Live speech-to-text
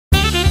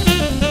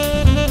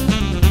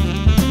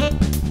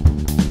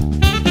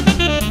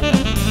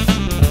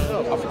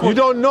You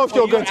don't know if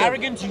you're going to.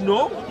 Arrogant, you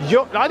know.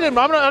 I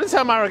didn't say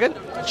I'm arrogant.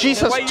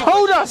 Jesus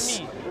told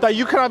us that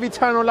you can have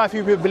eternal life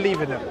if you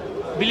believe in Him.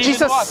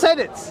 Jesus said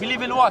it.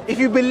 Believe in what? If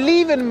you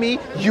believe in me,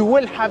 you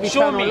will have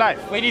eternal life.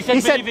 When he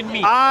said believe in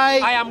me,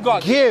 I am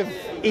God. Give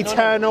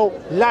eternal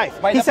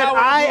life. He said,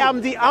 I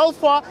am the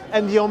Alpha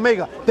and the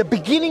Omega, the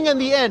beginning and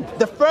the end,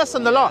 the first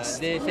and the last.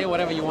 They say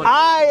whatever you want.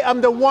 I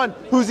am the one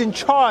who's in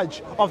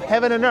charge of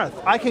heaven and earth.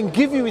 I can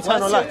give you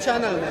eternal life. What's your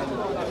channel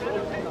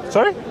then?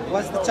 Sorry?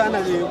 What's the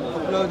channel you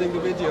uploading the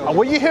video?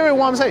 Were you hearing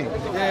what I'm saying?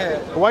 Yeah.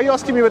 Why are you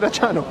asking me with the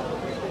channel?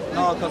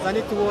 No, because I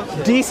need to watch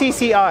it.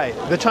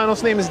 DCCI. The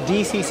channel's name is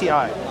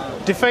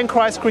DCCI. Defend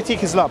Christ,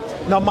 Critique Islam.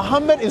 Now,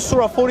 Muhammad in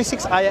Surah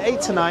 46, Ayah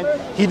 8 to 9,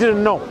 he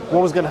didn't know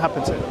what was going to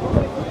happen to him.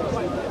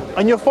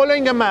 And you're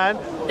following a man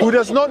who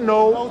does not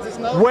know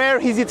where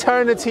his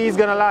eternity is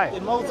going to lie.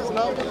 Did Moses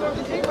know?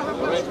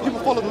 People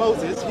followed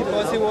Moses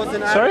because he was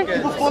an Sorry?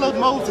 People followed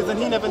Moses and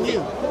he never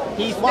knew.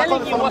 He's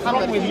telling you what's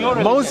wrong with your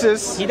religion.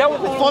 Moses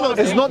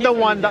is not the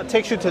one that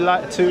takes you to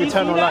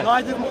eternal life.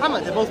 Neither did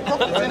Muhammad. They're both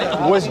prophets, isn't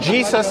it? Was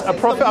Jesus a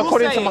prophet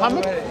according to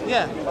Muhammad?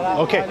 Yeah.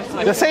 Okay.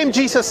 The same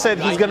Jesus said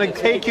he's going to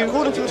take you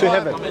to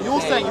heaven.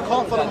 You're saying you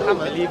can't follow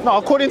Muhammad. No,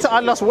 according to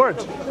Allah's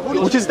word,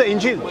 which is the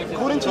Injil.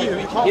 According to you,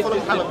 you can't follow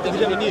Muhammad because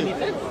you never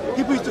knew.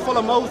 People used to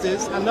follow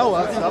Moses and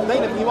Noah, and they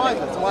never knew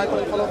either. So why can't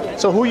they follow them?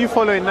 So who are you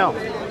following now?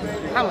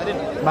 Muhammad,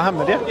 isn't it?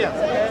 Muhammad, yeah?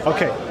 Yeah.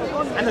 Okay.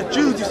 And the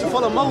Jews used to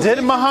follow Moses.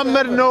 Did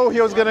Muhammad know he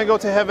was going to go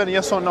to heaven,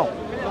 yes or no?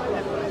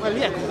 Well,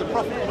 yeah, because he's a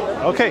prophet.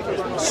 Okay.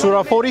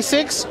 Surah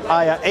 46,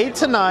 Ayah 8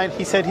 to 9,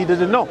 he said he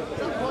didn't know.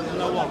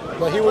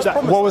 But he was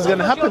promised what was going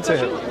to happen to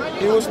him.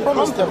 He was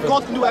promised heaven.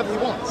 God can do whatever he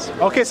wants.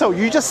 Okay, so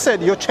you just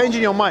said you're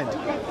changing your mind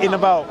in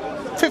about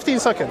 15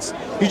 seconds.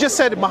 You just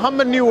said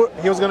Muhammad knew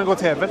he was going to go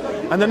to heaven,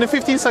 and then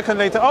 15 seconds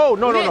later, oh,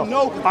 no.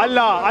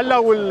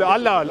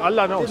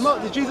 Allah knows.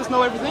 Did Jesus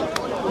know everything?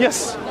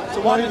 Yes.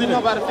 So why did he know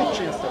about the fig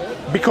tree and stuff?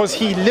 Because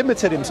he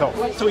limited himself.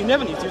 So he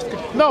never knew.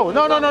 No.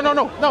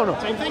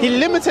 He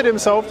limited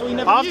himself. So he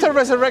never After knew.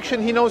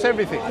 Resurrection, he knows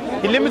everything.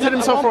 He limited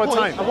himself for a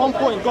time. At one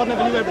point, God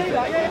never knew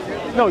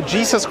everything. No,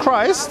 Jesus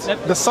Christ,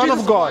 the Son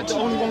of God. The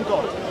only one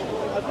God.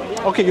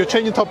 Okay, you're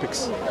changing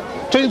topics.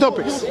 Changing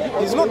topics.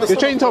 He's not the You're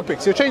changing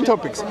topics. You're changing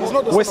topics.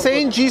 We're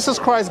saying Jesus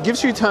Christ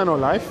gives you eternal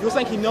life. You're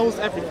saying he knows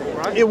everything,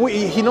 right?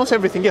 He knows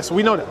everything. Yes,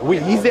 we know that.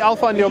 He's the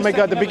Alpha and the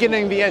Omega, the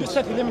beginning and the end. You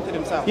said he limited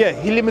himself. Yeah,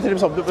 he limited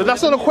himself. But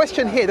that's not the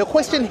question here. The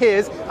question here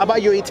is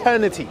about your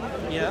eternity.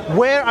 Yeah.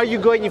 Where are you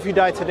going if you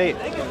die today?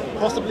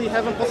 Possibly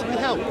heaven, possibly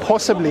hell.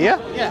 Possibly, yeah?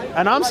 Yeah.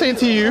 And I'm saying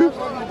to you,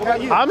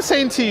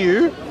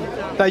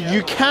 that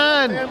you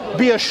can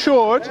be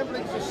assured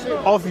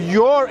of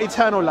your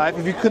eternal life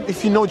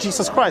if you know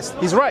Jesus Christ.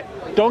 He's right.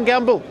 Don't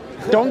gamble.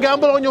 Don't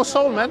gamble on your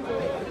soul, man.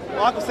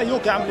 Well, I could say you're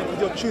gambling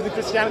because you're choosing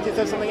Christianity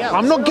instead of something else.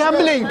 I'm not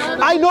gambling.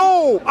 I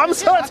know. I'm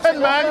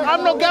certain, man.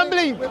 I'm not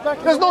gambling.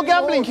 There's no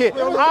gambling here.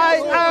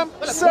 I am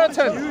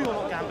certain. You're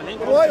not gambling.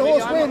 White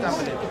horse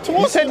wins.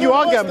 You said you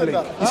are gambling.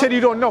 You said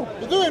you don't know.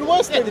 You're doing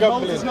worse than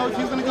gambling. Moses know if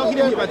he was going to go, he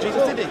didn't know about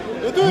Jesus, did he?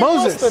 You're doing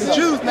Moses. worse than The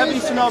Jews never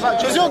used to know about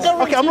Jesus.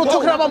 Okay, I'm not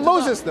talking about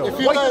Moses, though. If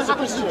you What die as a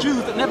happens to the Christian.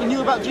 Jews that never knew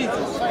about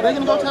Jesus? They're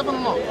going to go to heaven or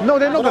not? No,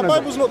 they're not But the going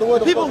Bible's to. not the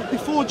word of People God.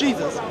 before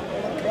Jesus,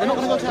 they're not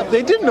going to go to heaven.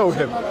 They did know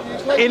him.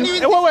 Wait,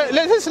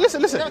 listen.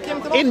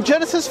 In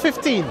Genesis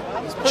 15,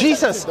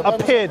 Jesus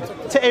appeared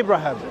to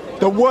Abraham.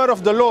 The word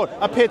of the Lord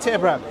appeared to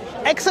Abraham.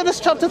 Exodus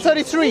chapter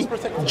 33,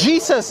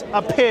 Jesus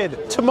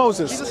appeared to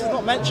Moses. Jesus is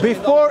not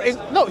mentioned.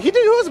 No, he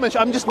was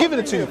mentioned. I'm just giving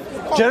it to you.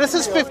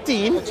 Genesis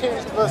 15,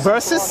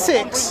 verses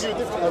 6,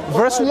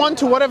 verse 1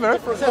 to whatever.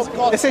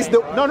 It says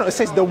it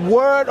says the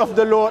word of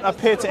the Lord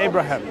appeared to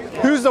Abraham.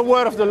 Who's the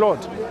word of the Lord?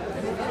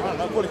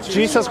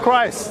 Jesus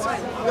Christ.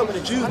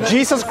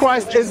 Jesus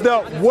Christ is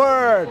the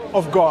word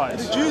of God.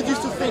 The Jews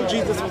used to think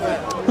Jesus was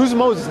there. Who's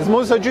Moses? Is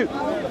Moses a Jew?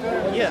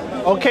 Yeah.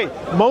 Okay,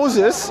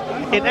 Moses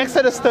in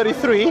Exodus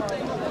 33,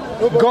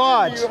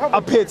 God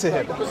appeared to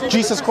him.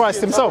 Jesus Christ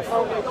himself.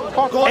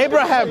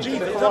 Abraham,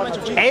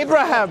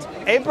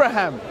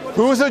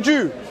 who was a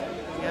Jew.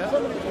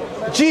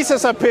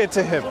 Jesus appeared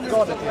to him.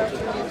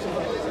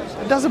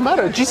 It doesn't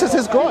matter. Jesus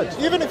is God.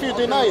 Even if you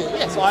deny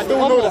it, I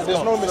still know that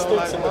there's no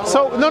mistakes in that.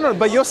 So no,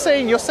 but you're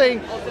saying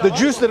the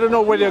Jews didn't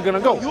know where they're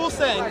gonna go. You're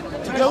saying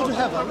to go to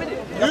heaven, you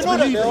have to believe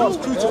that he was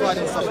crucified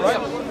and stuff, right?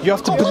 You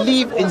have to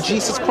believe in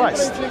Jesus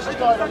Christ.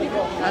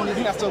 And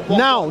you have to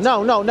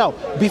walk. No.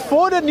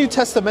 Before the New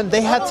Testament,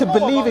 they had to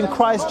believe in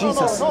Christ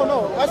Jesus.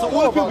 No. I don't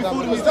know about that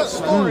because that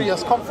story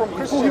has come from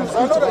Christians.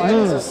 I know that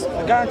Jesus.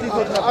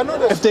 I know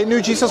that. If they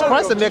knew Jesus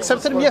Christ and they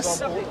accepted him,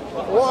 yes.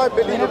 What I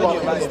believe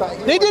about him is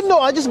that They didn't know.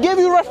 I just gave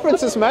you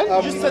references, man.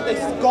 You just said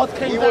that God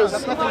came down.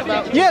 That's nothing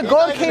about Yeah,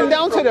 God came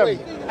down to them.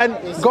 And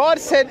God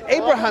said,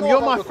 Abraham,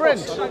 you're my friend.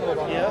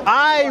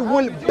 I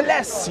will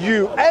bless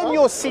you and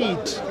your seed.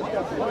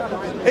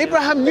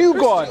 Abraham knew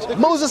God.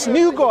 Moses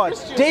knew God.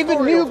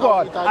 David knew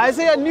God.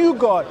 Isaiah knew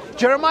God.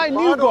 Jeremiah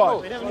knew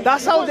God.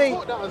 That's how they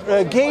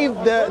gave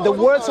the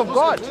words of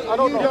God. I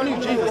don't know.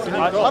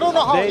 I don't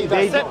know how he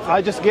died.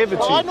 I just gave it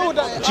to I know you.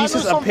 that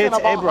Jesus I know appeared to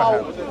something about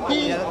Abraham. how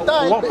he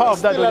died, What but part he's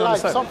of that still don't you alive,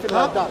 understand? something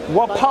like that.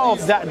 What part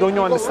of that don't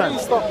you understand?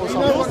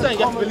 You're saying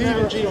you have to believe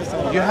in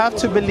Jesus. You have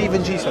to believe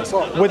in Jesus.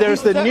 Where there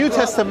is the New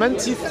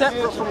Testament. He's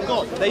separate from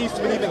God. They used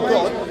to believe in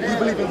God. You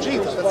believe in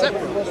Jesus. They're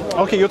separate.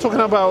 Okay, you're talking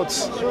about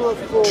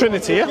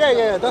Trinity, yeah?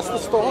 Yeah, that's the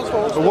story.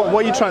 What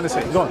are you trying to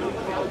say? Go on.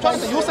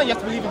 You're saying you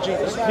have to believe in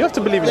Jesus. You have to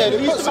believe in Yeah, it.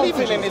 he put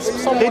something in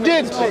his. He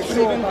did. Believe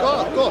in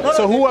God.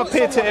 So who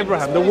appeared to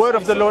Abraham? The word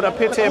of the Lord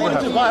appeared to According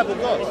to the Abraham. Bible,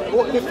 God.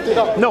 What lifted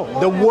up? No,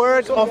 the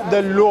word of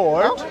the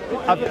Lord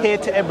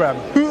appeared to Abraham.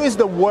 Who is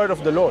the word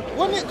of the Lord?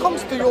 When it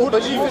comes to your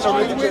belief in a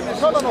religion,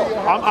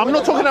 no. I'm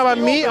not talking about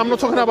me. I'm not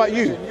talking about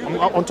you.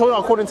 I'm talking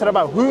according to the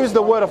Bible. Who is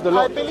the word of the I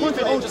Lord? believe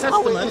in Old it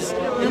how it is.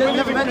 You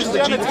never mentioned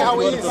that Jesus How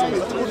it is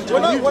is.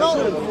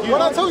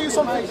 When I tell you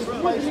something,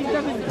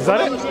 Is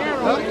that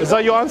it? Is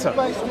that your answer?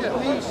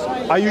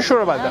 Are you sure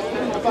about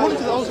that? According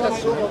to the Old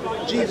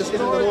Testament, Jesus isn't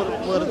the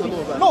word of the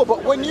Lord. no,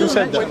 but when you Who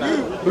said that?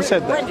 Who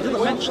said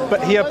that?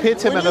 But he appeared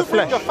to him in the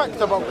flesh.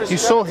 He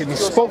saw him. He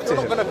spoke to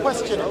You're him. not going to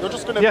question it. You're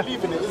just going to Yeah.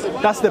 believe in it, isn't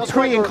it? That's the why you're-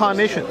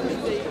 pre-incarnation.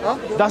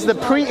 That's the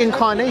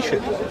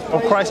pre-incarnation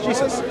of Christ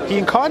Jesus. He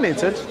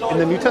incarnated in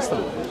the New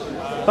Testament.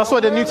 That's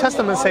why the New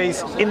Testament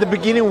says, in the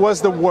beginning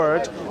was the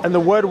Word, and the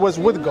Word was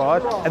with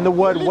God, and the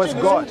Word was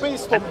God.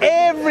 And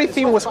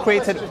everything was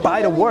created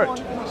by the Word,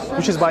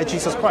 which is by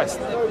Jesus Christ.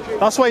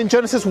 That's why in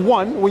Genesis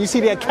 1, when you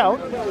see the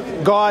account,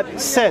 God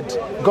said,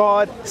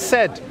 God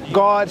said,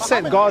 God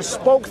said, God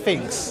spoke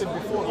things.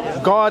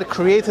 God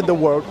created the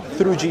world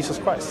through Jesus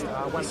Christ.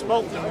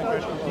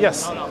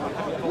 Yes.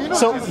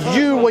 So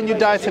you, when you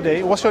die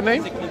today, what's your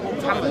name?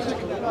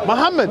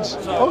 Muhammad.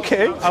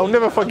 Okay, I'll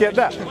never forget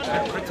that.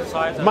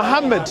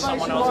 Muhammad,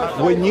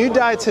 when you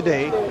die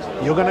today,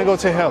 you're going to go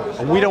to hell.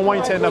 And we don't want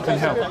you to end up in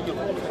hell.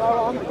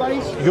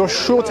 You're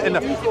sure to end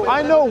up.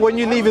 I know when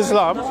you leave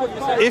Islam,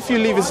 if you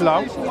leave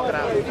Islam,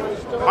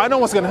 I know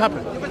what's going to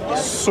happen.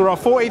 Surah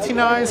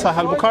 489, Sahih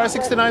al-Bukhari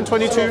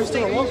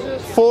 69:22,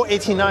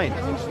 489.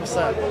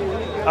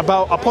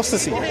 About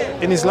apostasy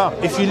in Islam.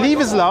 If you leave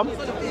Islam,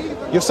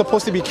 you're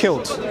supposed to be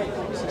killed.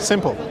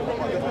 Simple.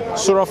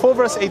 Surah 4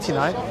 verse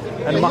 89.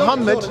 And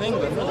Muhammad,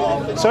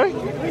 sorry?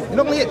 You're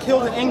not going to get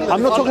killed in England.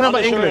 I'm not talking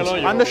about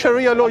England. Under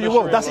Sharia law, you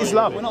won't. That's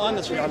Islam. We're not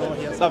under Sharia law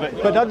here.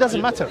 But that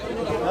doesn't matter.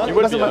 You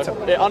would Doesn't be, matter.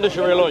 yeah, under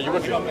Sharia law, you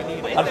would be.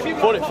 And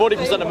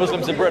 40% of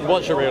Muslims in Britain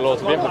want Sharia law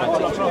to be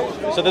implemented.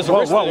 So there's a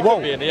risk that it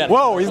could be in the end.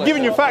 Whoa, he's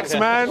giving you facts,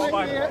 man.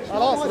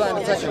 I'll answer that in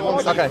a second.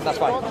 Okay, that's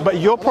fine. But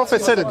your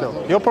prophet said it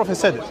though. Your prophet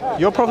said it.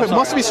 Your prophet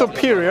must be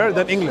superior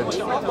than England.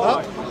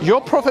 Your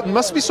prophet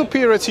must be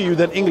superior to you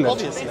than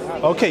England.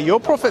 Okay, your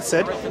prophet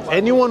said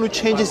anyone who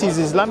changes his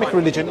Islamic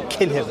religion,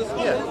 kill him.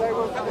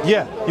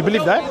 Yeah, you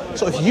believe that?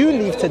 So if you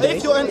leave today,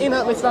 If you're in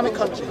an Islamic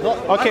country, not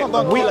okay, I'm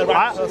not going to kill a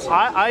random person.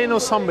 I know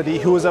somebody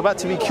who was about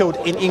to be killed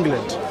in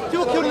England.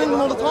 You're killed in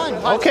England all the time.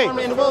 Highest Okay, crime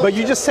rate in the world. but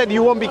you just said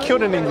you won't be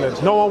killed in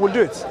England. No one will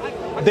do it.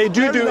 They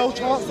do There's do no it.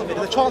 chance of it.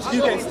 The chance of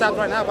you getting stabbed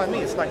right now by me,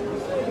 it's like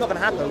not going to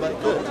happen, but it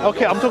could.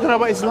 Okay, I'm talking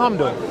about Islam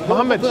though.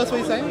 Muhammad, That's what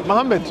you're saying?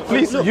 Muhammad,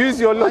 please Look, use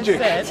your logic.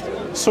 I said-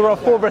 Surah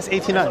 4 verse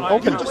 89.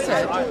 Open You it. just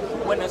said,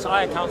 When this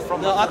ayah comes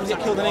from no, I could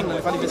get killed in England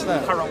if I leave this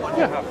there. current one.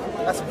 Yeah,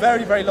 That's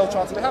very, very low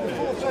chance of it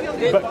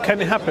happening. but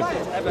can it happen?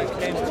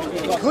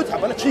 It could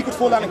happen. A tree could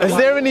fall down and Is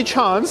there any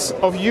chance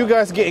of you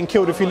guys getting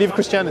killed if you leave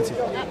Christianity?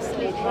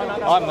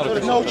 I'm not a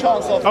There's no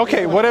chance of.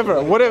 Okay, whatever.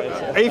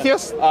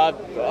 Atheist?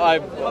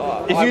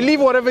 If you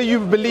leave whatever you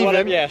believe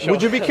in, yeah, sure.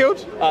 would you be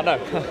killed? No.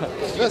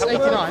 Verse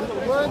 89.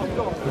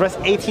 Verse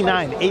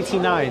 89,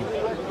 89,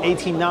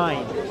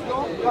 89.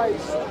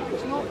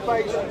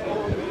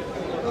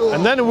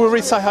 And then we'll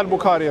read Sahih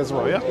al-Bukhari as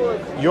well,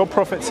 yeah? Your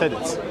prophet said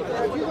it.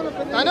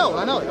 I know.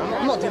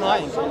 I'm not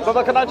denying.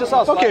 But can I just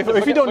ask? Okay,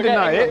 if you don't forget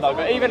deny England, it- though,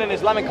 but even in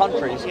Islamic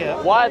countries,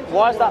 why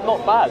is that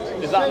not bad?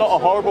 Is that not a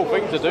horrible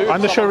thing to do?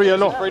 Under Someone Sharia chooses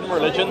law. freedom of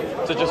religion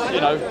to just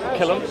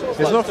kill them.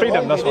 There's no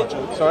freedom, that's why.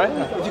 Sorry.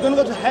 If you're going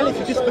to go to hell if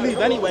you disbelieve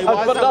anyway,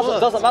 why But is it that worse?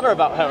 doesn't matter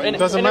about her.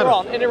 Doesn't in matter.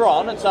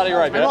 Iran and Saudi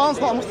Arabia. Iran's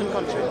not a Muslim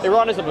country.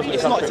 Iran is a Muslim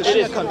It's not, country. it's a Shia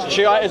It is. country.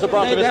 Shia is a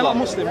branch of They're Islam.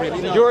 not Muslim,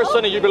 really. No. You're a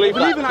Sunni, you believe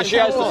Believe that. in The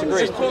Shiites that.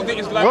 disagree. It's called the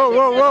Islamic.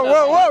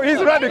 Whoa,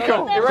 he's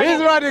radical. He's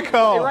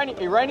radical.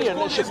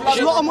 Iranian. She's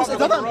not a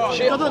Muslim.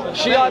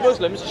 Shiite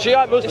Muslims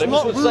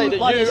not would say ruled that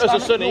by you as a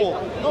Islamic Sunni,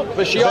 law.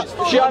 but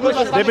Shiite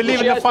Muslims They believe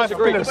in the Shiites 5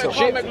 disagree.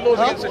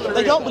 pillars.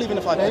 They don't believe in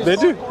the 5 pillars. They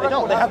do. They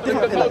don't. They have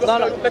different pillars.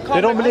 No,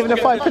 They don't believe in the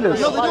 5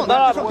 pillars. No, they don't. They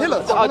have different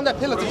pillars. One of their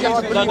pillars is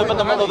Jesus No,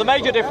 believing. the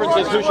major difference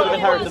is who should have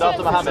inherited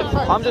after Muhammad.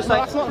 I'm just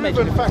saying. That's not a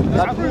major fact.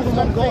 That's more than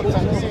one God.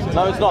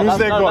 No, it's not. Who's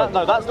their God?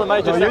 No, that's the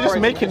major. No, you're just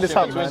separating making this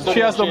up, between man. Sunni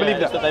Shiites and don't Shia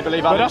believe is that. They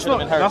believe But Ali that's should have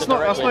not- inherited that's not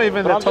directly.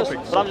 even But the I'm topic.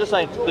 But I'm just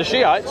saying, the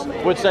Shiites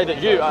would say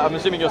that you, I'm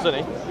assuming you're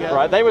Sunni,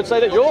 right? They would say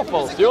that you're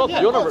false. You're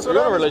not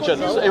a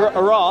religion.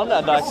 Iran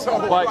and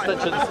by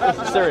extension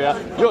Syria.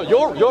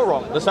 You're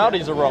wrong. The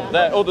Saudis are wrong.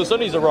 All the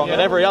Sunnis are wrong,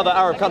 and every other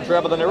Arab country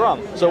other than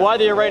Iran. So why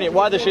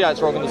are the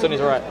Shiites wrong and the Sunnis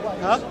right?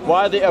 Huh?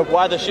 Why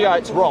are the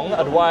Shiites wrong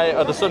and why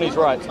are the Sunnis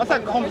right? That's a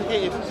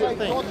complicated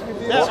thing.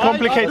 It's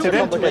complicated,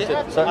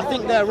 I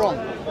think they're wrong.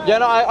 Yeah,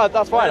 no,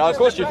 that's fine. Of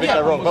course you think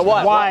they're wrong, but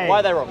why? Why? Why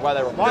are they wrong? Why are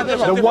they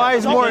wrong? The why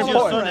is more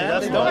important.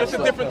 It's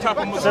a different type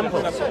of Muslim.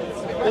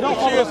 They don't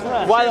follow us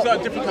around. Why? It's a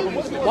different type of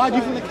Muslim. Why do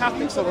you think the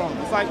Catholics are wrong?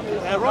 It's like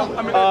they're wrong.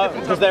 I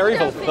mean, Because they're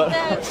evil. But,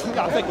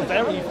 I think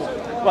they're evil.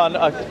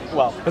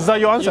 well. Is that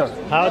your answer?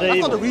 How That's they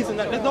not the reason.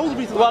 There's no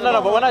reason. Well,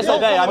 no, but when I say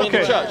they, I mean Okay.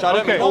 the church. I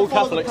don't mean all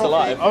Catholics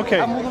alive. Okay.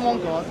 Have more than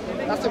one God.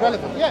 That's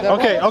irrelevant. Yeah.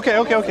 Okay.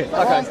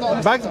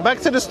 Back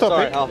to this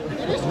topic.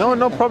 Sorry,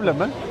 No problem,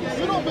 man.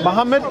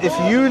 Muhammad, if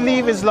you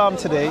leave Islam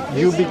today,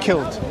 you'll be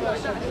killed.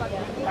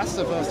 That's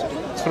the verse.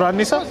 Surah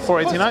An-Nisa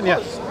 489, yeah.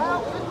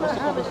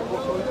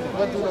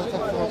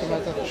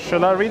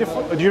 Shall I read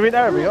it? Do you read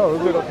Arabic? Oh,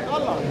 good,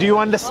 okay. Do you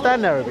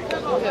understand Arabic?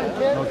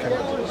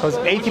 Okay. Because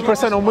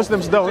 80% of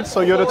Muslims don't,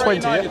 so you're the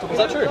 20, yeah? Is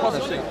that true?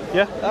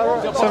 Yeah?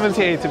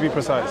 78 to be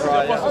precise.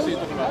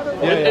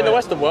 In the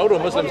Western world or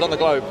Muslims on the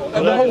globe?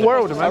 In the whole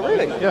world, man. Oh,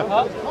 really? Yeah.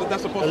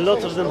 A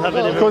lot of them haven't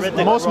even Because read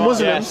the most Quran.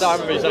 Muslims, Yes, I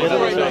remember you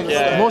saying that.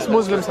 Yeah. most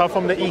Muslims are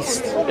from the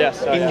East.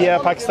 Yes. India,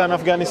 Pakistan,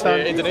 Afghanistan,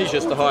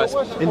 Indonesia's the highest.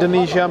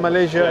 Indonesia,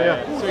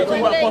 Malaysia,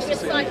 When they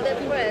recite their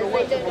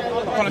prayers, they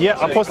don't know.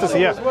 yeah. Apostasy,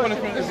 yeah.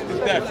 Punishment is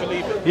death for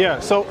leaving. Yeah,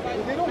 so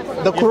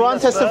the Quran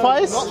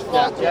testifies.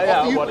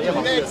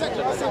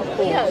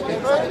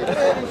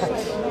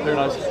 Very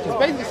nice. It's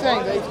basically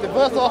saying that if the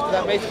verse after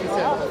that basically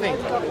says, I think,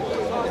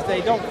 if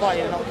they don't fight,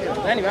 they're not killed.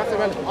 Anyway, that's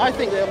irrelevant. I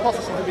think the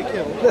apostasy to be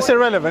killed. That's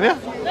irrelevant,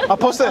 yeah?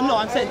 Apostasy. No,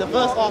 I'm saying the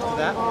verse after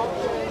that.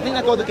 I think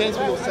that goes against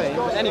what you're saying.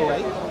 But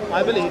anyway,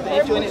 I believe that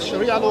if you're in a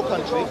Sharia law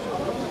country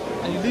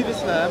and you leave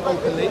Islam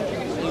openly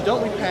and you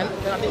don't repent,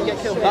 then I think you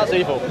get killed. That's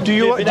evil.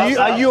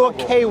 Are you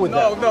okay with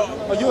that? No.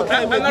 Are you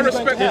okay with And I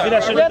respect that.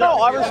 Yeah,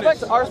 no, I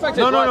respect No, his right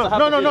to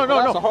have a view, but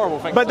that's a no. horrible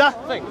thing. But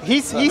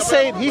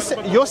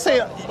you're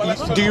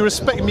saying, do you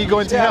respect me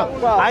going to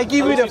hell? I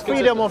give you the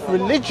freedom of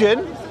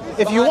religion.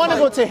 If you want to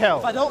go to hell,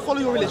 If I don't follow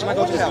your religion, I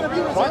go to hell.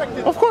 Right?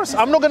 of course,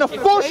 I'm not going to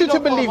force you to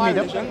believe me.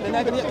 Then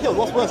they're going to get killed.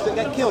 What's worse, they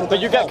get killed.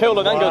 But you get killed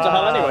and then go to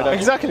hell anyway, don't you?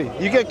 Exactly.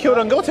 You get killed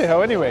and go to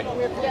hell anyway.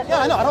 Yeah,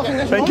 I know. I don't think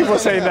there's Thank you for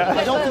saying that.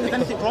 I don't think there's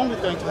anything wrong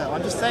with going to hell.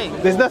 I'm just saying.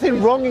 There's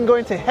nothing wrong in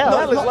going to hell.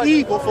 No, it's not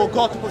evil for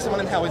God to put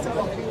someone in hell, is it?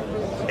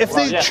 If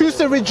they choose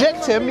to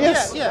reject him,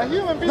 yes. Yeah,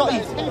 not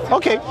evil.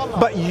 Okay,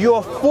 but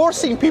you're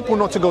forcing people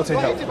not to go to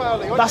hell.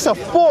 That's a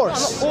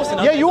force.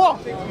 Yeah, you are.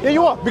 Yeah,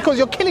 you are. Because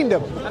you're killing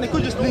them. And they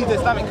could just leave the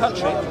Islamic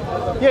country.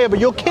 Yeah, but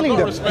you're killing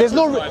them. There's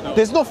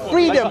no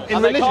freedom in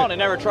And they religion. can't in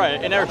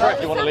Eritrea. In Eritrea,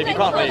 if you want to leave, you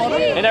can't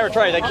leave. In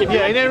Eritrea, they keep you.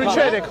 Yeah, in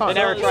Eritrea they can't. In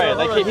Eritrea,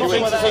 they keep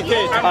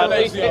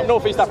you in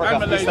Northeast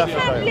Africa.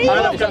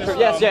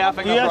 Yes, yeah, I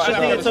think Do you that's actually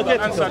think right. it's okay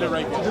to And Saudi kill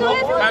Arabia.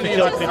 And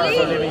kill people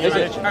for leaving your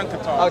religion? And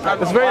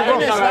Qatar. It's very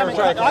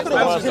wrong.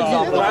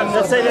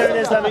 Let's say they're in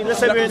Islamic, let's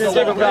say we're in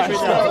Islamic country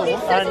now,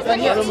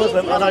 and I'm a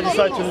Muslim and I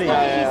decide to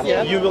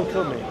leave. You will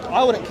kill me.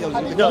 I wouldn't kill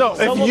you. No,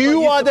 if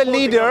you are the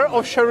leader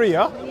of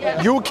Sharia,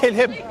 you will kill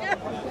him.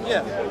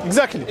 Yeah.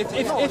 Exactly. If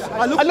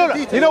I look at the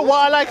details, You know what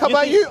I like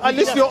about you? At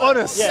least you're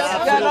honest.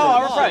 Yeah, no,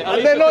 I'm right.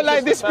 And they're not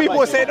like these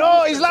people saying,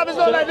 oh, Islam is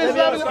not like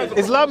this,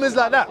 Islam is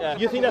like that.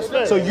 You think that's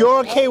fair? So you're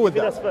okay with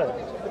that's that?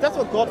 fair? if that's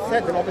what God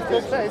said, then obviously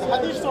it's fair.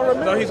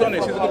 No, he's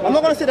honest. He's a good I'm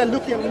not going to sit there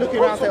looking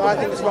around and say, oh, I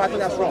think it's right, I think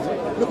that's wrong.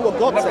 Look at what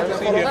God said and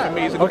See follow here for that.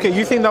 me. He's a good Okay,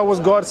 you think that was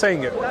God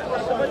saying it?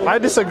 I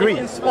disagree.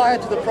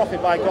 Inspired to the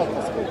prophet by God.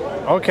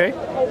 Okay.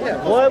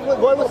 Why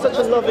would such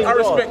a loving I God,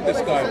 respect this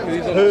guy because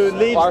he's honest. who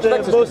leads I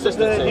respect his most of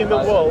the consistency,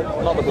 human world,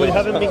 not the who beliefs.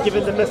 haven't been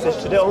given the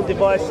message to their own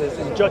devices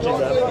and judging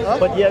them,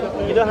 but yet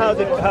you know how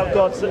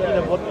God,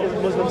 what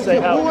Muslims say,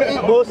 how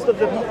most of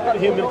the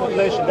human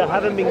population that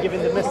haven't been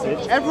given the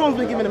message. Everyone's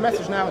been given a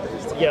message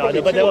nowadays. Yeah, I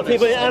know, but there are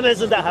people in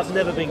Amazon that have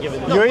never been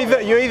given. You're either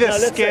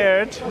let's say-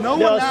 scared.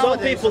 There are some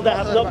people that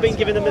have not been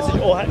given the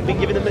message or have been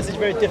given a message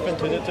very different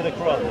to the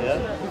Quran.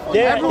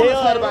 Yeah, Everyone they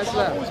has heard are, about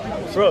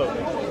Islam.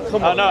 bro.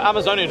 Come on. No,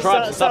 Amazonian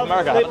tribes in South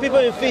America. The people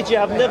in Fiji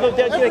have never.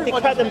 They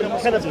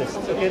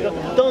cannibalists. Okay?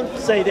 Don't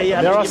say they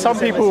have. There are some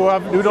people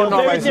who don't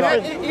know about Islam.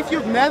 If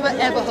you've never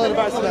ever heard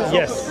about Islam,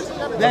 Yes.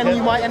 then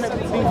you might end up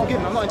being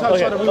forgiven. I'm not entirely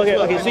sure the rules work.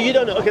 Okay. So you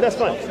don't know. Okay, that's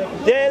fine.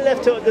 They're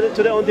left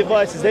to their own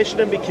devices. They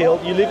shouldn't be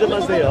killed. You leave them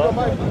as they are.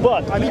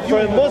 But for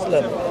a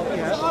Muslim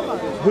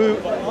who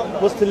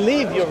was to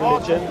leave your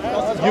religion,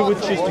 you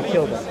would choose to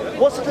kill them.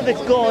 What sort of a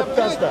God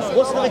does that?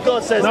 What sort of a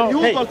God says,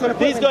 hey,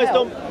 these guys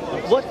don't.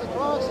 What?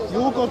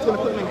 You're going to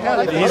put them in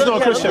hell. He's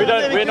not a Christian.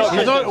 We're not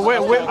He's not,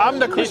 Christians. I'm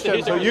the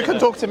Christian, so you can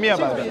talk to me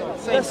about it.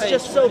 That's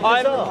just so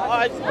bizarre.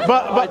 I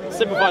But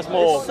sympathise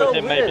more so with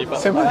him maybe,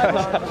 but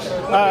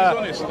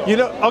you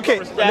know, okay.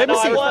 Yeah, no,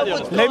 I Let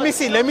respect me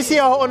see. Let me see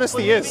how honest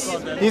he is.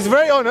 He's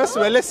very honest.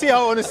 Well, let's see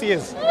how honest he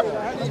is.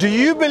 Do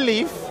you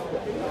believe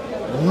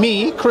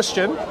me,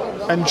 Christian,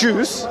 and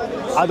Jews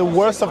are the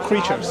worst of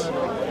creatures?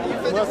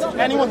 worst.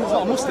 Anyone who's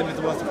not a Muslim is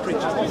the worst of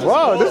creatures.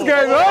 Wow, this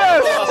guy's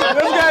honest.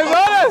 This guy's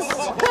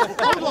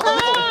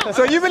honest.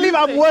 So you believe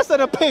I'm worse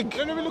than a pig?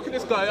 Let me look at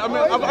this guy. I mean,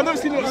 I've never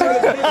seen him. You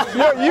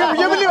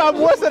believe I'm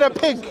worse than a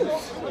pig?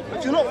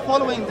 If you're not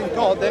following the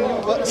God, then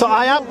you're So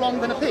I am- more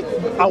wrong than a pig.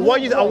 I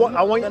want you. I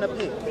want. Than a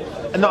pig.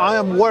 No, I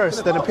am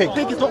worse than a pig. A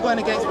pig is not going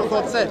against what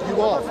God said.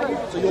 You are.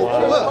 So you're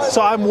worse.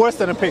 So I'm worse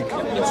than a pig.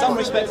 In some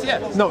respects,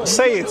 yes. No,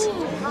 say it.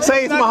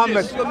 Say it,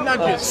 Muhammad.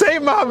 Say,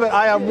 Muhammad,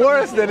 I am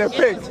worse than a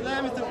pig.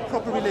 Islam is the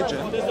proper religion.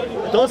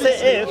 Don't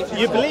say if,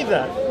 you believe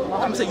that.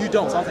 I'm saying you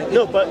don't, so I'll take it.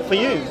 No, but for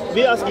you,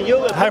 we're asking you.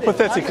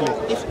 Hypothetically.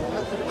 If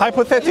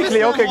Hypothetically,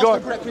 Islam okay, was go the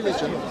on. correct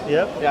religion,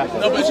 Yeah.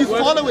 if you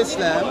follow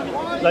Islam,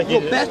 Like you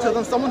you're do. better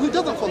than someone who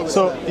doesn't follow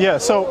Islam. So yeah,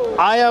 so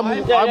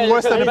I'm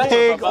worse than a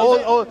pig.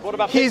 What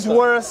about He's pigs, though?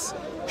 worse.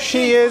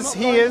 She is.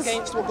 He is.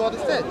 Against what God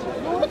has said.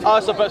 Oh,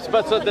 so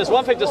there's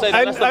one thing to say that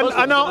And, less than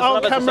Muslims, and our there's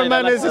another to say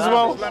cameraman that is less as than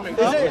well.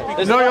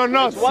 There's No, another- you're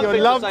not. it's one You're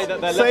thing to loved, say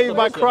that they're less saved than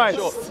by Muslims, Christ.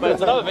 sure, but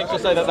it's another thing to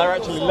say that they're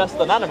actually less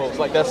than animals,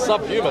 like they're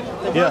subhuman.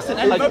 Yeah.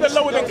 No, they're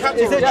lower than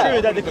cattle. Is it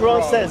true that the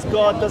Quran says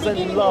God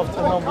doesn't love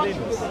the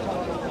non-believers?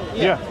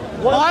 Yeah.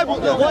 Bible,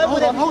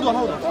 hold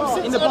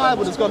on. In the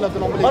Bible, does God love the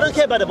I non-believers? don't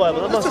care about the Bible.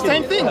 I'm It's the asking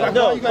same thing. Like,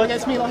 No, why are you going but-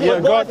 against me? Not Yeah,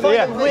 him? God.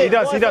 Yeah, he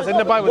does. He does. In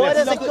the Bible, Why yes.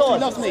 does He it loves, he God?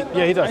 loves me.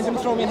 Yeah, he does. And him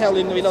throw me in hell,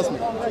 even though he loves me.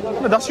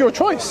 No, that's your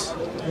choice.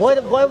 Why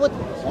would?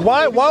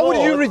 Why would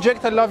you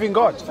reject a loving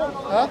God?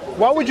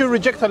 Why would you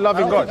reject a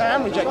loving I God?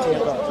 am rejecting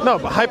your God. No,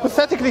 but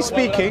hypothetically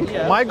speaking,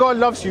 my God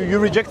loves you. You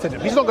rejected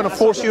him. He's not going to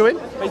force you in.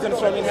 But he's going to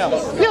throw me in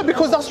hell. Yeah,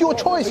 because that's your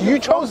choice. You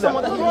chose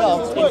Someone that. that he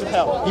loves into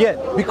hell. Yeah,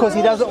 because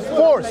he doesn't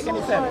force.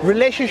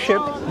 Relationship,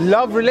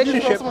 love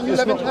relationship. someone you It's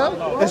love not. into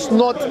hell? It's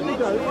not.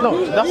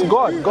 No, that's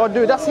God. God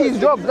do it. That's his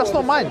job. That's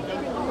not mine.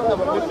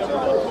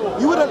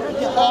 You wouldn't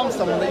harm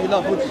someone that you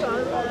love, would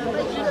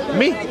you?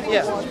 Me.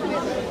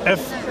 Yeah.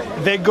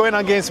 If they're going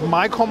against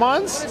my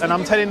commands and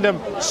I'm telling them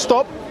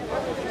stop,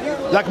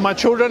 like my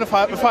children, if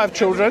I have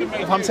children,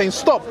 if I'm saying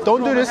stop,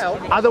 don't do this,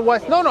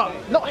 otherwise, no,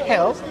 not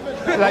hell.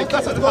 Like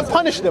I'll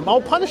punish them.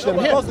 I'll punish them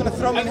here. God's going to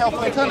throw me in hell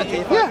for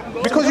eternity. Yeah,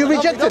 because you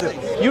rejected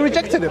him. You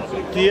rejected him.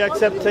 Do you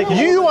accept taking?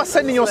 You are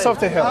sending yourself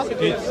to hell.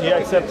 Do you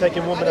accept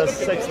taking women as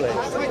sex slaves?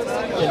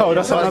 Oh,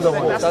 that's another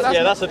one.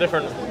 That's a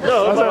different.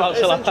 No, Well,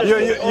 shall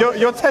I-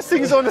 Your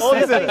testing is honesty, All the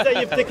isn't things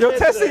that you've it? Your declared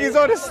testing today. is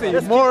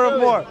honesty. More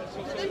and more.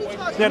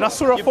 Yeah, that's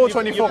Surah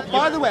 424.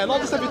 By the way, a lot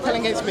of the stuff you're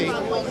telling against me,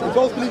 we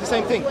both believe the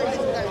same thing.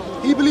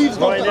 He believes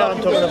God. Right now, I'm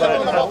talking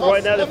about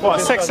right now. What,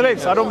 sex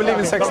slaves? I don't believe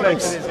in sex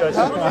slaves.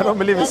 Huh? I don't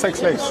believe in sex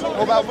slaves.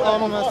 What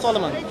about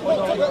Solomon?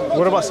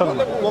 What about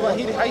Solomon? What about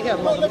how he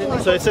had Muslim, didn't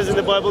he? So it says in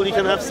the Bible you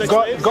can have sex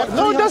slaves. God,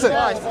 no, it doesn't.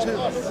 Wives too.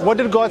 What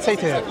did God say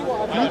to him?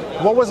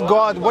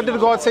 What did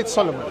God say to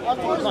Solomon? I'm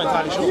not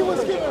entirely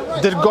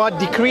sure. Did God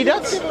decree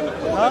that?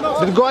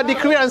 Did God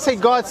decree and say,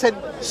 God said,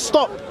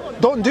 stop,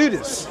 don't do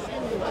this?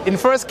 In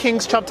 1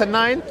 Kings chapter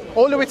 9,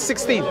 all the way to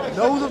 16.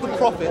 Those of the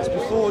prophets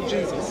before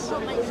Jesus,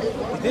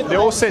 They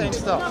all sinned.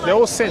 They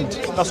all sinned.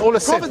 That's all a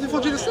sin. Prophets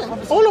before Jesus sinned.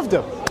 All of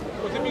them.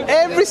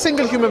 Every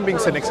single human being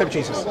sinned except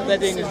Jesus. What they're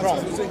doing is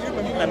wrong.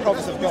 They're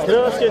prophets of God. Can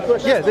I ask you a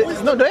question?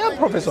 Yeah, they are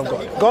prophets of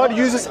God. God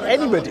uses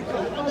anybody.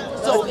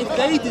 So if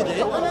they did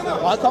it,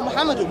 why can't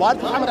Muhammad do it? Why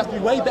does Muhammad have to be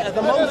way better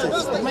than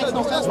Moses? It makes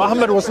no sense.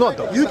 Muhammad was not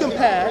though. You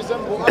compare to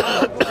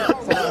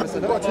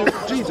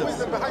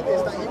Jesus.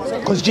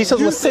 Because Jesus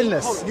was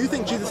sinless. You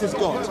think Jesus is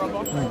God.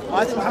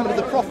 I think Muhammad is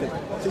a prophet.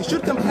 So you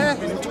should compare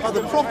him to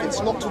other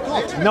prophets, not to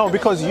God. No,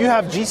 because you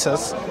have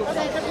Jesus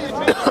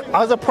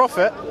as a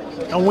prophet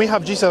and we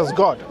have Jesus as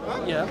God.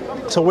 Yeah.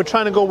 So we're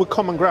trying to go with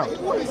common ground.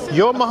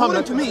 You're According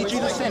Muhammad. to me,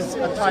 Jesus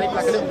sinned a tiny,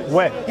 like a little bit.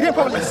 Where? He didn't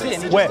probably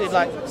sin. He Where? just did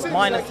like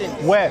minor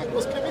sins. Where?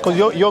 Because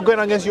you're going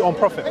against your own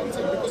prophet.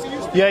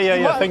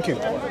 Yeah, thank you.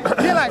 He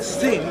didn't like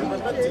sin.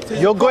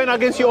 You're going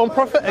against your own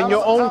prophet and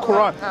your own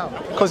Quran.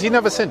 Because he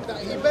never sinned.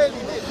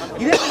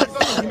 He didn't really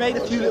sin. He made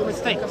a few little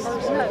mistakes.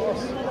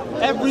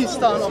 Every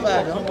son of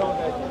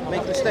Adam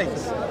makes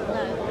mistakes.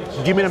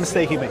 Give me the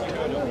mistake he made.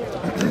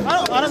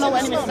 I don't know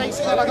any mistakes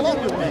like a lot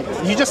of people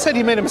make. You just said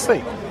he made a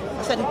mistake.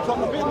 I said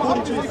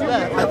according to his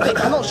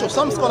I'm not sure.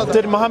 Some scholars.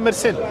 Did Muhammad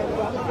sin?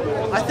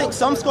 I think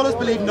some scholars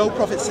believe no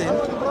prophet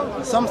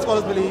sinned. Some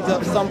scholars believe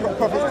that some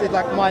prophets did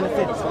like minor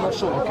sins. I'm not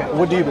sure. Okay,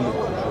 what do you believe?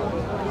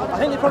 I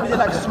think they probably did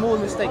like small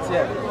mistakes.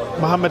 Yeah.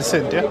 Muhammad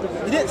sinned, yeah?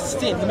 He didn't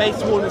sin. He made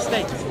small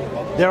mistakes.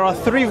 There are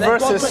three Then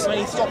God verses. quit when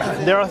he stopped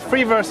him. There are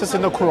 3 verses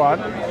in the Quran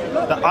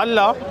that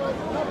Allah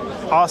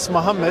asked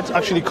Muhammad,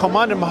 actually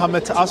commanded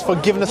Muhammad to ask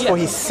forgiveness for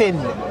his sin.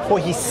 For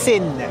his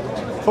sin.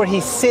 For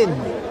his sin.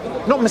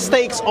 Not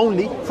mistakes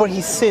only, for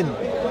his sin.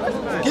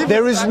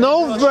 There is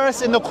no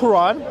verse in the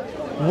Quran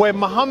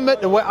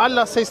where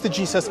Allah says to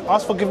Jesus,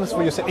 ask forgiveness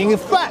for your sin. In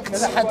fact,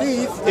 The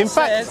hadith In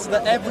fact- says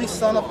that every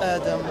son of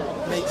Adam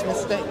makes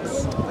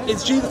mistakes.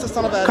 Is Jesus the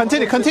son of Adam?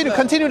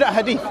 continue that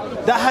hadith.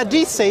 That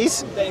hadith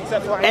says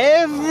Except for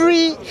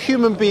every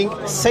human being,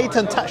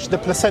 Satan touched the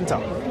placenta,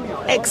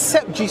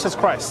 except Jesus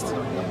Christ.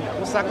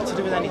 What's that got to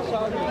do with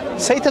anything?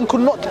 Satan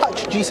could not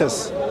touch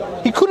Jesus.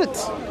 He couldn't.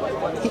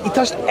 He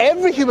touched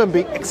every human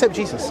being except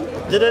Jesus.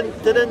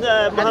 Didn't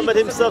Muhammad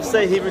himself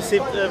say he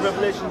received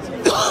revelations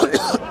from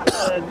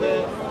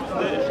the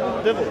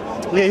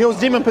devil? Yeah, he was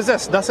demon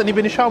possessed. That's in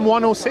Ibn Hisham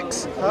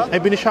 106.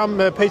 Ibn Hisham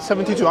page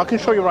 72. I can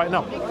show you right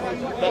now.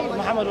 But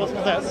Muhammad was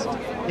possessed.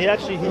 He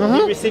actually he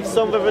received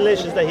some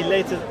revelations that he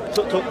later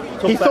took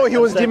He back thought he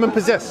and was said- demon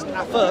possessed.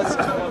 At first,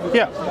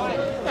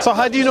 Yeah. So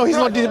how do you know he's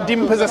not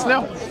demon possessed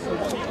now?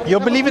 You're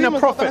believing a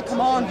humans are gonna prophet.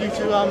 command you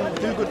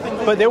to do good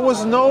things. But there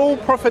was no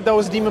prophet that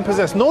was demon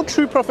possessed. No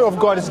true prophet of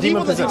God is He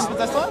demon wasn't possessed.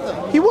 possessed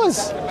either. He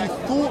was. He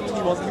thought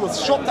he was. He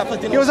was shocked after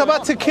dinner. He was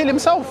about to kill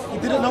himself. He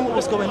didn't know what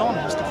was going on.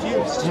 He was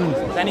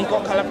confused. Then he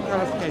got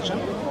clarification.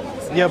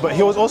 Yeah, but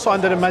he was also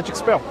under the magic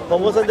spell.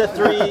 But wasn't there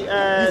three?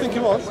 You think he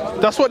was?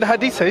 That's what the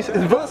hadith says. He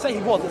didn't say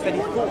he was. He said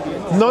he thought he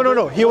was.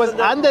 No. He was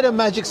under the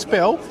magic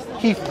spell.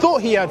 He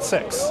thought he had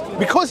sex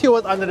because he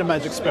was under the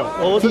magic spell.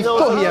 Well, He wasn't there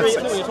thought also he had three-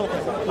 sex.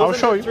 I'll wasn't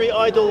show there you. three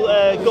idol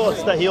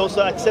gods that he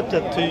also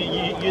accepted to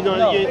you know.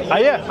 Ah,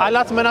 yeah,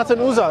 Alat, Manat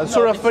and Uzza,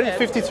 Surah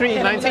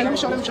 53, 19. Let me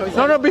show you.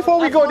 No, before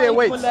we go there,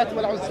 wait.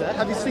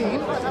 Have you seen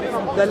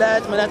the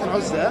Lat, Manat and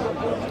Uzza?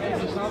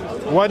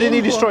 Why didn't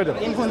he destroy them?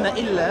 إن هن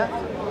إلا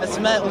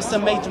أسماء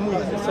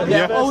سميتموها.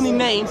 Yeah. They're only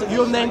names that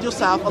you have named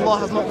yourself. Allah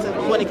has not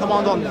put any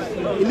command on them.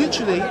 It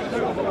literally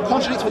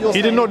contradicts what you're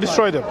He saying. did not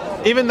destroy them.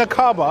 Even the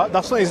Kaaba,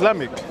 that's not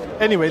Islamic.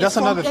 Anyway, that's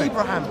It's from another thing.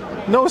 Abraham.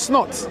 No, it's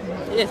not.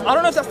 Yes, I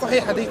don't know if that's Sahih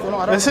Hadith or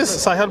not. I don't This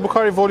is know. Sahih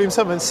al-Bukhari, volume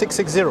 7,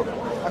 660.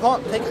 I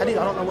can't take Hadith.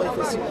 I don't know if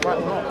it's right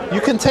or not.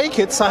 You can take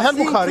it, Sahih I've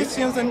seen al-Bukhari.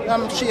 Christians and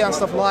Shia and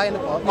stuff lie in the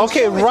past.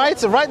 Okay, write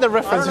the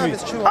reference. I don't know to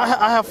if it's me. true.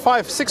 I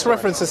have 6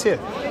 references here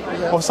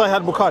of Sahih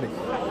al-Bukhari.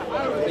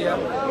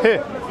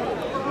 Here.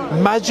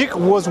 Magic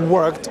was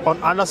worked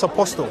on Anas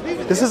Apostle.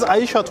 This is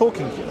Aisha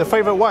talking, the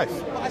favorite wife.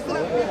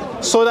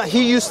 So that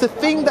he used to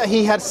think that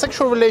he had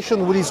sexual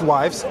relation with his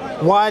wives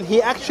while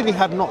he actually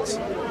had not.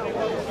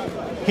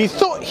 He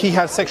thought he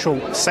had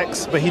sexual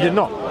sex, but he did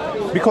not.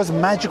 Because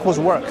magic was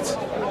worked.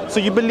 So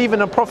you believe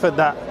in a prophet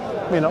that,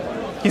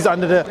 he's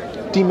under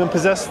the demon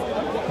possessed,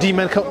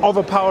 demon can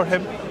overpower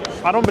him.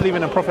 I don't believe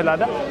in a prophet like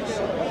that.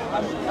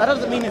 That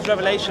doesn't mean his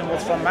revelation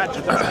was from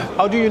magic.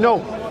 How do you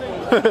know?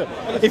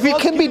 If he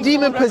can be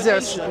demon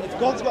possessed, If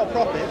God's got a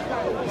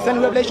prophet, he's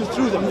sending revelations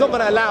through them. He's not going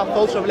to allow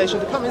false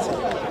revelation to come, is he?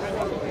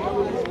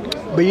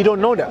 but you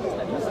don't know that.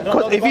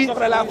 Because God's not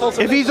gonna allow false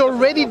if he's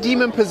already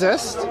demon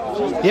possessed,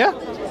 yeah,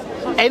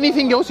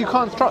 anything else you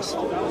can't trust.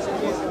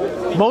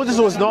 Moses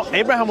was not,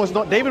 Abraham was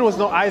not, David was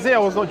not,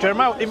 Isaiah was not,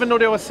 Jeremiah, even though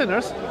they were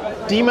sinners,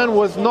 demon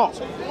was not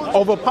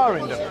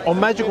overpowering them, or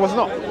magic was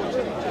not.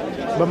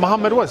 But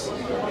Muhammad was.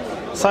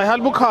 Sahih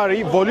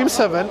al-Bukhari, volume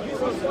 7,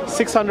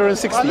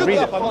 660. Read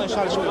it. I'm not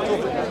entirely sure what you're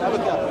talking about. I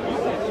looked it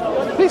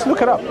up. Please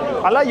look it up.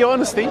 I like your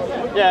honesty.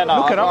 Yeah,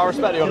 no, Look it up. I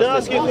respect your Can I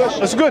honesty. ask you a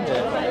question? It's good.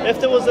 If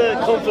there was a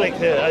conflict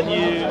here and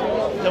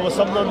there were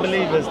some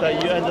non-believers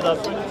that you ended up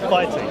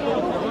fighting,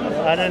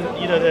 and then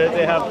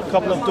they have a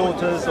couple of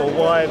daughters or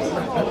wives,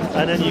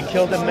 and then you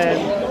kill the men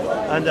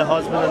and the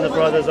husband and the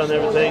brothers and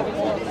everything,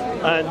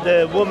 and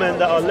the women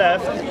that are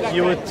left,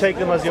 you would take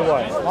them as your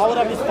wife. Why would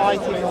I be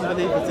fighting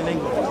non-believers in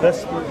England?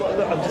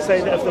 I'm just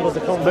saying that if there was a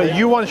conflict. But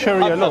you want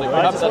Sharia law, I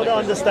right? just want to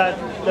understand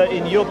that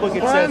in your book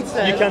it Quran says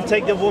says- you can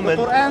take the woman.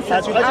 the Quran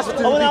says you have to be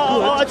good.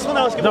 I just want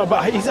to ask you. No,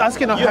 but he's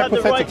asking a You have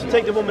the right to hypothetical.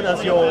 take the woman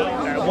as your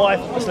wife.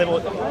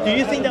 Do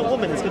you think that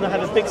woman is going to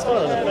have a big smile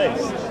on her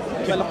face?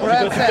 Well, the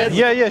Quran says,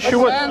 Yeah, she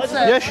will. Quran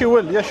says- Yeah, she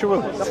will. Yeah, she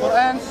will. the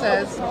Quran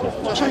says,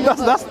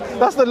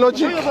 That's the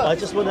logic. I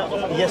just want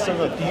to, yes or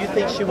no, do you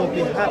think she will be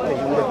happy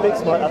with a big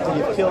smile after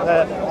you've killed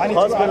her husband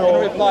I'm going to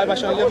or reply by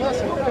showing you a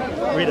verse.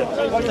 read it?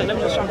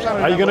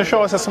 Are you going to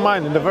show us a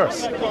smile in the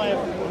verse?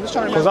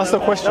 Because that's the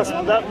question.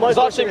 My Because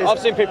question is, I've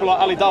seen people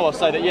like Ali Dawah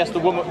say that yes, the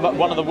woman,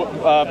 one of the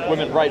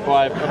women raped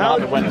by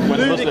Muhammad when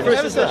Muslims.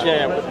 ludicrous is that?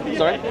 Yeah.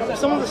 Sorry. If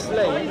someone's a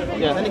slave,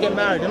 Yeah. then they get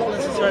married, they're not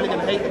necessarily going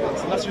to hate the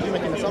person. That's what you're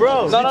making an assumption.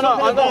 bro, No, you're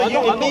talking about you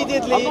I'm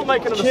immediately not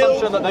making an killed-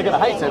 assumption that they're going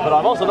to hate it, but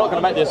I'm also not going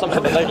to make the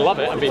assumption that they love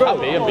it and be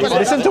happy and be.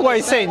 Listen to what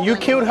he's saying. You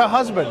killed her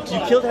husband. You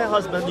killed her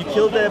husband, you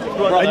killed their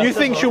brother. And you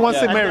think she wants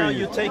to and now marry you.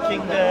 you're taking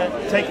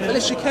Well,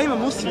 if she became a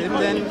Muslim,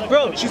 then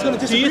Bro, she's going to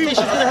do disagree. you think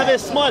she's going to have a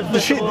smile?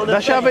 Does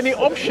she have any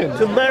option?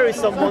 to marry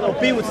someone or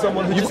be with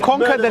someone who You've just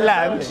conquered murdered the her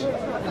land.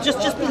 family?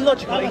 Just be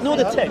logical. Ignore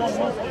the text.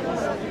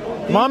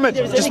 Mohammed,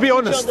 There is just any be creature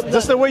honest. on the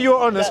Just the way you're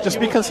planet honest, just that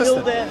be you will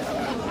consistent. Kill their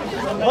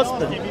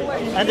husband,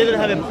 and they're going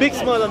to have a big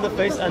smile on their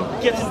face and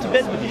get into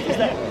bed with you. Is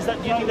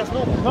that? Do you think that's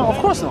normal? No, of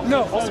course not.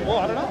 No, possible,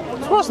 I don't know.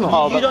 Of course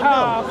not. You don't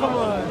know. Come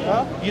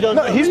on. You don't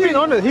No, know. he's been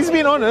honest. He's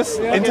been honest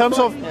in terms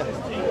of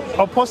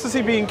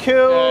apostasy being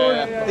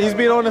killed. He's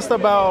been honest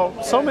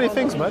about so many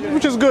things, man,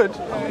 which is good.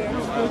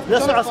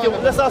 Let's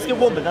ask a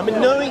woman. I mean,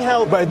 knowing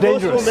how But most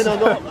dangerous. women are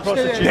not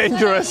prostitutes.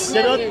 Dangerous.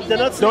 They're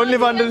not. Don't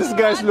live under this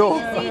guy's law.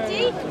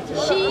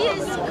 She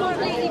is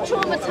completely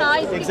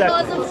traumatized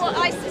Exactly. because of what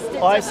ISIS did.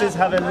 to ISIS her.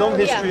 have a long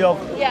history of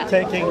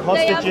taking They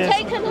hostages, have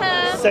taken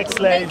her, sex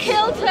slaves. They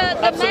killed her,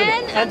 the Absolutely.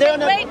 men, and they they are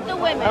not- raped the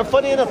women. And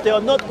funny enough, they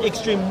are not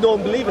extreme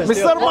non-believers. They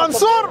Mr. are part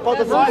of- Mansour! part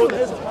of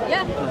the-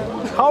 Yeah.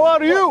 How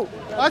are you?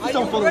 I just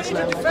don't follow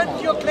Islam.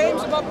 Defend your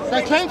claims about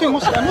They claim to be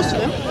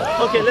Muslim.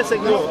 Okay, let's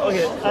ignore.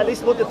 Okay, at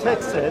least what the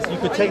text says, you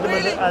could take them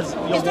as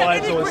your Is there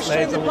wives any or Christian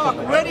slaves in or the park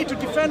whatever. ready to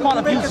defend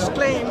Rebecca's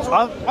claims?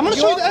 I'm going to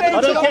show you the evidence.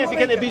 I don't care if you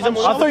can abuse them.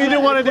 I thought you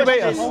didn't want to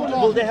debate us.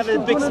 Will they have a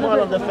big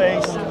smile on their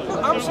face?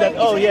 That,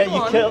 oh yeah,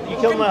 you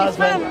killed my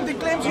husband. The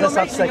claims Let's you're have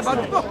making sex about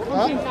now. the book.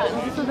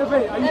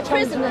 They're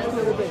prisoners.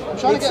 I'm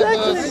trying to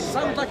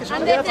get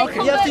And they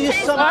You have to use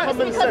some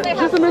common sense.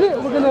 Just a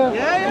minute, we're gonna...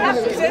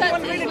 Is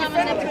anyone really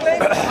defending the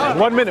claims?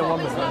 1 minute, 1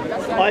 minute.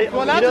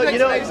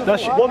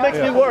 What makes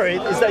me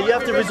worried is that you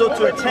have to resort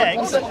to a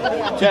text.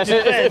 Yes,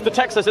 if the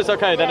text says it's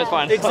okay, then it's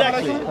fine.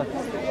 Exactly.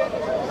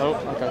 Oh,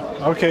 okay.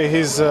 Okay,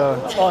 he's.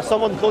 Or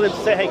someone called him to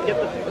say, hey, get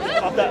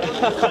off that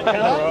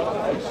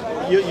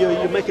camera.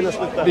 You're making us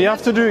look bad. You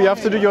have to do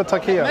your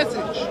taqiyya.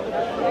 message.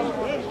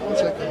 1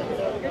 second.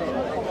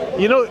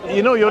 You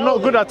know, you're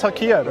not good at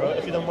taqiyya. Though.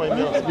 If you don't mind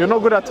me asking. You're not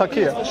good at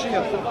taqiyya.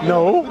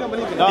 No.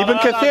 Ibn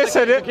Kathir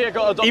said it.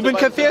 Ibn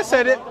Kathir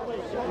said it.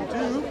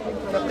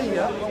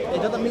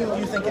 It doesn't mean what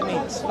you think it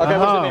means.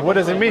 Okay, What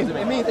does it mean?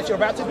 It means if you're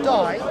about to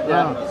die,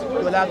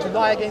 you're allowed to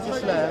lie against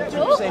Islam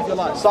to save your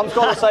life. Some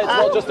scholars say it's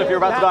not just if you're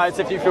about to die, it's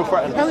if you feel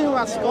threatened. Depending on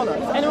that scholar,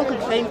 anyone could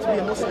claim to be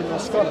a Muslim or a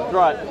scholar.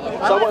 Right.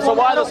 So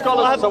why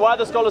are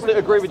the scholars that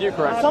agree with you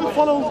correct? Some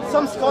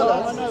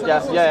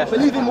scholars Yeah.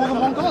 believe in more than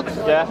one God.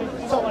 Yeah.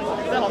 So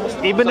then I'm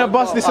Muslim. Ibn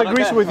Abbas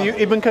disagrees with you.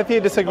 Ibn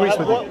Kathir disagrees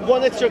with you.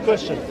 One extra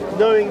question.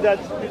 Knowing that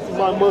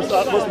most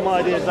of my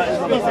ideas that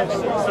Islam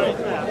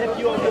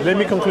is Let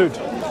me conclude.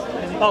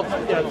 Oh,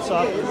 yeah,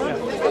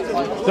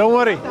 so, Don't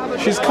worry,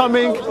 she's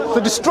coming to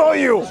destroy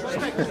you.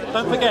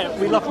 don't forget,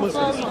 we love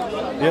Muslims.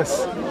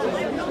 Yes.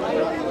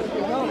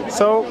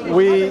 So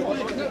we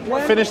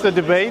finished the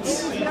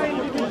debates.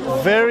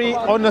 Very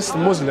honest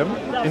Muslim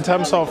in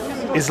terms of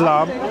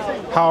Islam,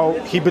 how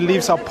he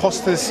believes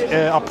apostates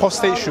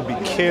should be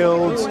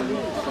killed.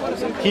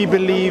 He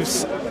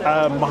believes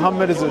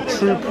Muhammad is a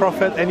true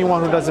prophet.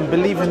 Anyone who doesn't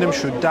believe in him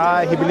should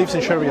die. He believes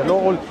in Sharia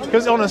law. He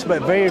was honest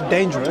but very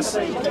dangerous.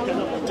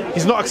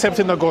 He's not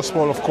accepting the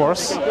gospel, of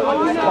course.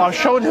 But I've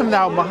shown him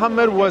now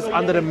Muhammad was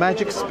under a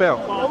magic spell.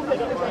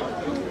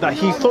 That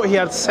he thought he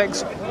had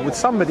sex with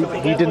somebody,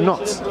 but he did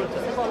not.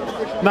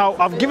 Now,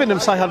 I've given him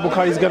Sahih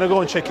al-Bukhari, he's going to go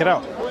and check it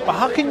out. But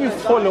how can you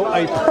follow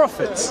a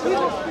prophet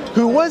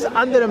who was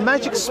under a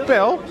magic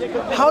spell?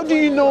 How do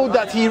you know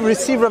that he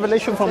received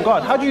revelation from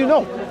God? How do you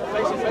know?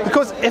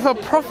 Because if a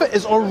prophet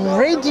is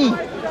already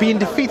being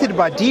defeated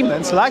by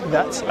demons like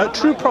that, a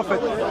true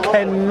prophet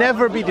can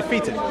never be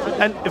defeated.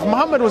 And if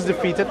Muhammad was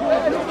defeated,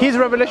 his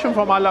revelation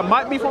from Allah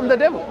might be from the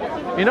devil.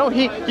 You know,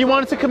 he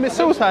wanted to commit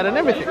suicide and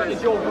everything.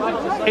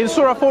 In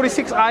Surah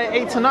 46, ayah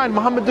 8 to 9,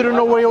 Muhammad didn't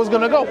know where he was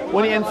going to go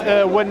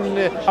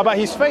about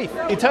his faith,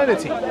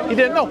 eternity. He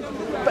didn't know.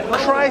 But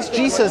Christ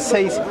Jesus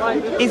says,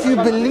 if you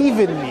believe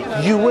in me,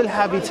 you will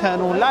have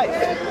eternal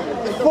life.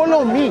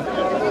 Follow me.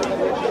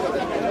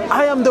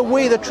 I am the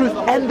way, the truth,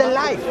 and the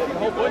life.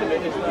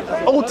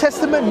 Old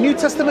Testament, New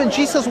Testament,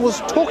 Jesus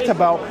was talked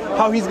about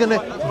how he's going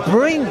to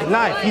bring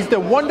life. He's the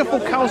wonderful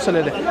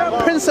counselor, the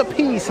Prince of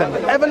Peace, and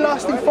the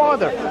everlasting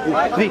Father,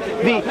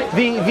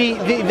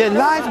 the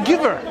life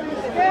giver.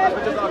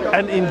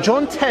 And in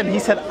John 10, he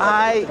said,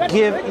 I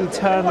give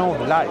eternal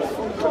life.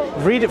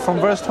 Read it from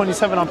verse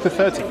 27 up to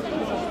 30.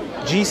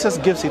 Jesus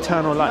gives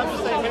eternal life.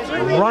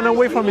 Run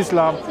away from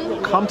Islam,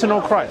 come to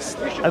know Christ.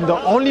 And the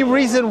only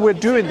reason we're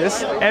doing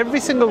this every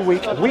single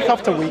week, week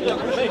after week,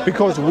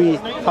 because we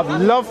have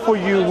love for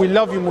you, we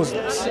love you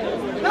Muslims.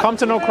 Come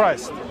to know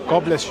Christ.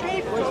 God bless you.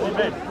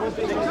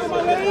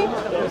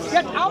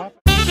 Get out!